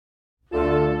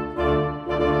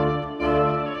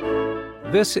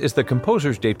This is the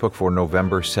Composer's Datebook for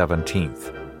November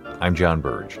 17th. I'm John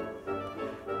Burge.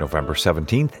 November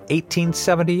 17th,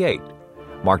 1878,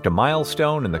 marked a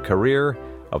milestone in the career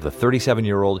of the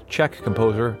 37-year-old Czech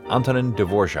composer Antonin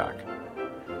Dvorak.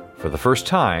 For the first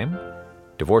time,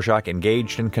 Dvorak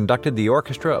engaged and conducted the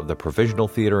orchestra of the Provisional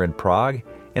Theater in Prague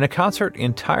in a concert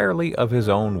entirely of his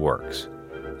own works,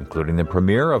 including the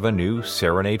premiere of a new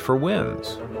Serenade for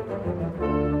Winds.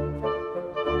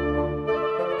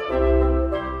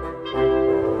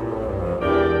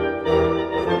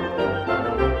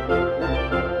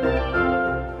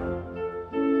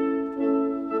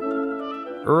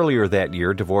 Earlier that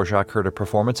year, Dvorak heard a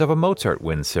performance of a Mozart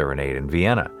Wind Serenade in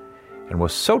Vienna, and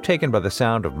was so taken by the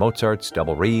sound of Mozart's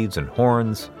double reeds and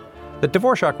horns that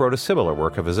Dvorak wrote a similar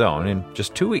work of his own in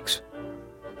just 2 weeks.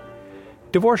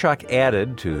 Dvorak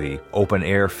added to the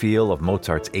open-air feel of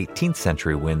Mozart's 18th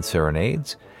century wind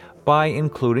serenades by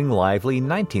including lively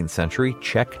 19th century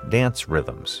Czech dance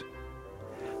rhythms.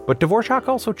 But Dvorak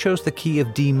also chose the key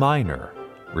of D minor,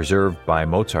 reserved by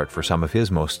Mozart for some of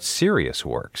his most serious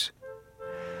works.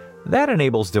 That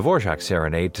enables Dvorak's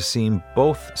serenade to seem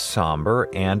both somber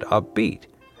and upbeat,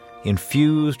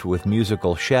 infused with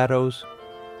musical shadows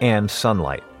and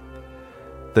sunlight.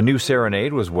 The new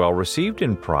serenade was well received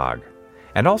in Prague,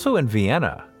 and also in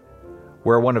Vienna,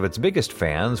 where one of its biggest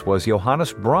fans was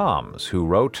Johannes Brahms, who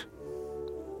wrote,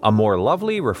 "A more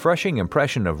lovely, refreshing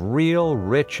impression of real,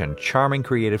 rich, and charming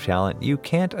creative talent you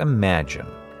can't imagine.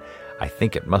 I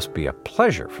think it must be a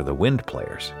pleasure for the wind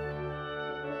players."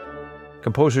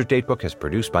 Composer's Datebook is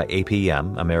produced by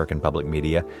APM, American Public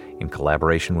Media, in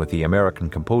collaboration with the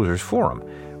American Composers Forum,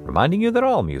 reminding you that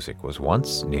all music was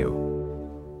once new.